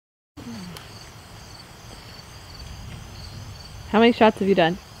How many shots have you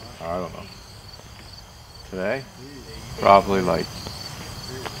done? I don't know. Today? Probably like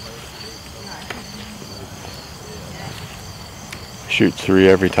shoot 3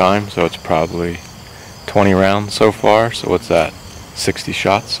 every time, so it's probably 20 rounds so far. So what's that? 60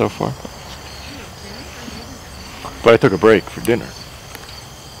 shots so far. But I took a break for dinner.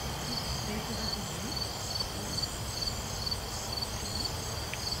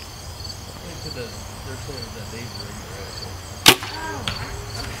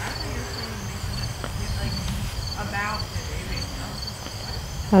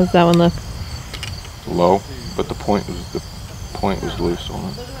 How does that one look? Low, but the point was loose on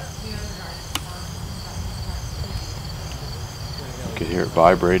it. You could hear it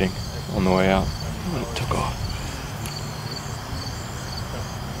vibrating on the way out when it took off.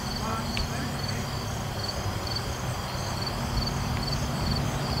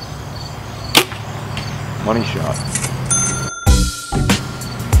 Money shot.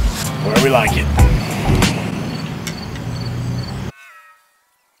 Where we like it.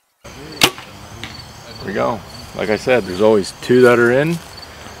 There we go. Like I said, there's always 2 that are in,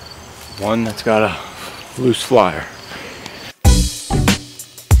 1 that's got a loose flyer.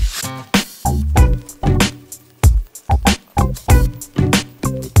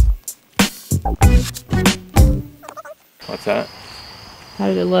 What's that? How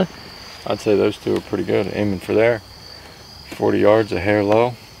did it look? I'd say those 2 are pretty good. Aiming for there. 40 yards, a hair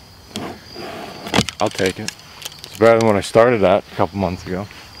low. I'll take it. It's better than when I started at a couple months ago.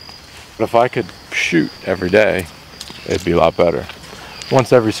 But if I could shoot every day, it'd be a lot better.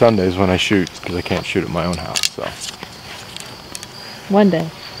 Once every Sunday is when I shoot, because I can't shoot at my own house. So One day.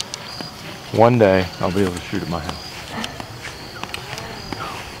 one day I'll be able to shoot at my house.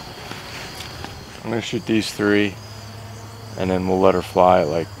 I'm gonna shoot these 3, and then we'll let her fly at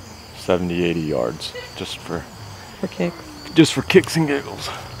like 70, 80 yards, just for kicks. Just for kicks and giggles.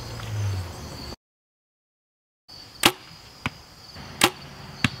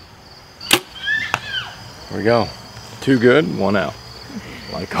 Here we go. 2 good, 1 out.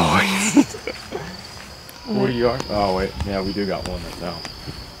 Like always. 40 yards. Oh wait, yeah, we do got 1 that's out.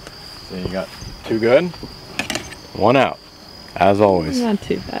 So you got 2 good, 1 out. As always. Not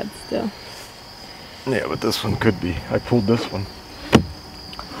too bad still. Yeah, but this one could be. I pulled this one.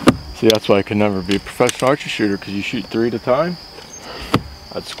 See, that's why I could never be a professional archery shooter, because you shoot 3 at a time.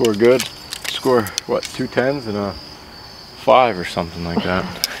 I'd score good. Score, what, 2 10s and a 5 or something like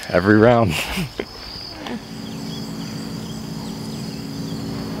that. Every round.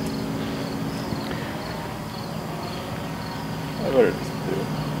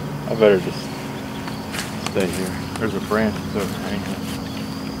 I better just stay here. There's a branch that's over hanging.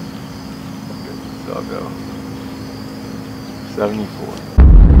 So I'll go 74.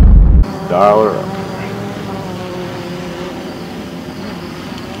 Dial her up.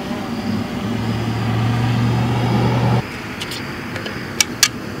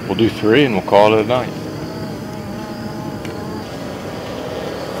 We'll do 3 and we'll call it a night.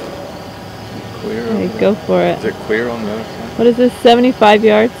 Clear. Okay, go for it. Is it clear on the other side? What is this, 75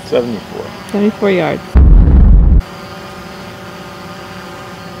 yards? 74. 74 yards.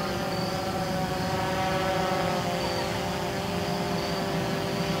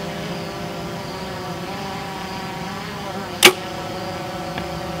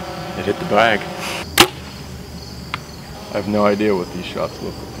 It hit the bag. I have no idea what these shots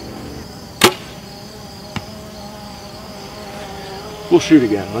look like. We'll shoot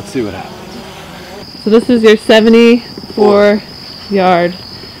again. Let's see what happens. So this is your 74 yard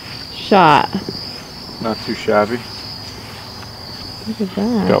shot. Not too shabby. Look at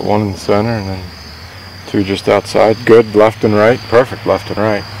that. Got 1 in the center and then 2 just outside. Good left and right. Perfect left and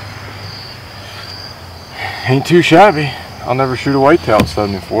right. Ain't too shabby. I'll never shoot a whitetail at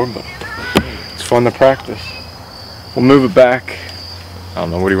 74, but it's fun to practice. We'll move it back. I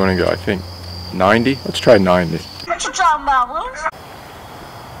don't know, what do you want to go? I think 90? Let's try 90. What you talking about, Willis?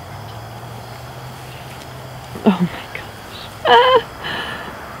 Oh my gosh. Ah.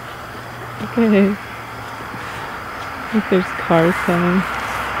 Okay. Look, there's cars coming.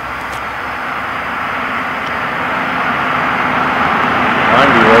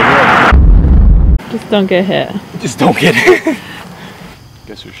 Right here. Just don't get hit. Just don't get it.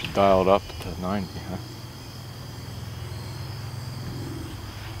 Guess we should dial it up to 90, huh?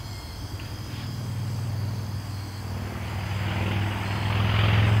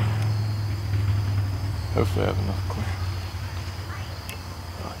 Hopefully I have enough clear.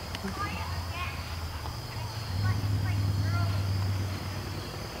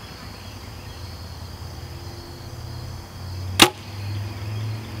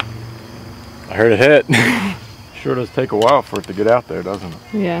 I heard it hit. Sure does take a while for it to get out there, doesn't it?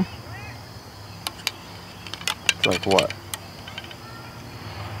 Yeah. It's like what?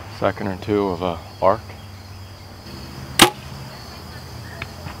 Second or two of a arc.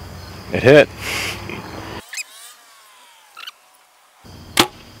 It hit.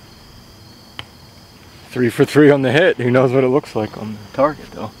 Three for three on the hit. Who knows what it looks like on the target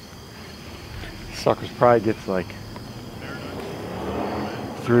though. Suckers probably gets like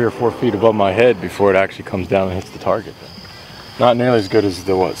 3 or 4 feet above my head before it actually comes down and hits the target. Not nearly as good as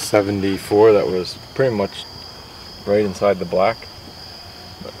the what, 74 that was pretty much right inside the black.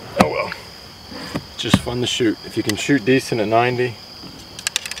 But, oh well. It's just fun to shoot. If you can shoot decent at 90,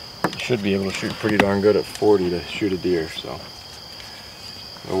 you should be able to shoot pretty darn good at 40 to shoot a deer, so.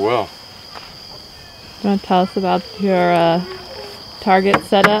 Oh well. You want to tell us about your target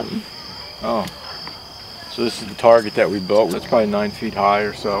setup? Oh. So this is the target that we built. It's probably 9 feet high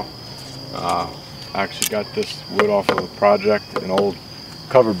or so. I actually got this wood off of a project. An old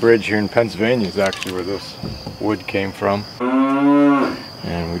covered bridge here in Pennsylvania is actually where this wood came from.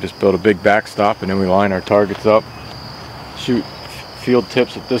 And we just built a big backstop and then we line our targets up. Shoot field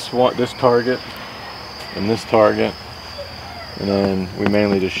tips at this target and this target. And then we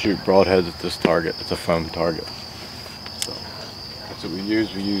mainly just shoot broadheads at this target. It's a foam target. So that's what we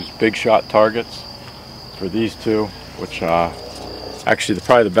use. We use big shot targets for these two, which actually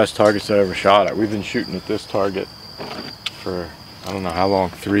probably the best targets I ever shot at. We've been shooting at this target for I don't know how long,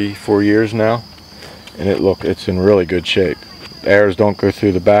 3-4 years now, and it's in really good shape. The arrows don't go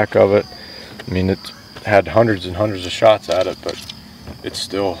through the back of it. I mean, it's had hundreds and hundreds of shots at it, but it's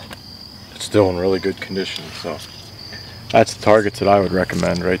still in really good condition. So that's the targets that I would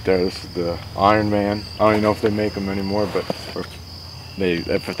recommend right there. This is the Iron Man. I don't even know if they make them anymore, but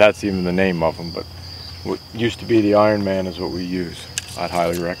if that's even the name of them, but what used to be the Iron Man is what we use. I'd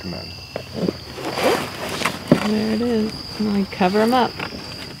highly recommend. There it is. Now we cover them up.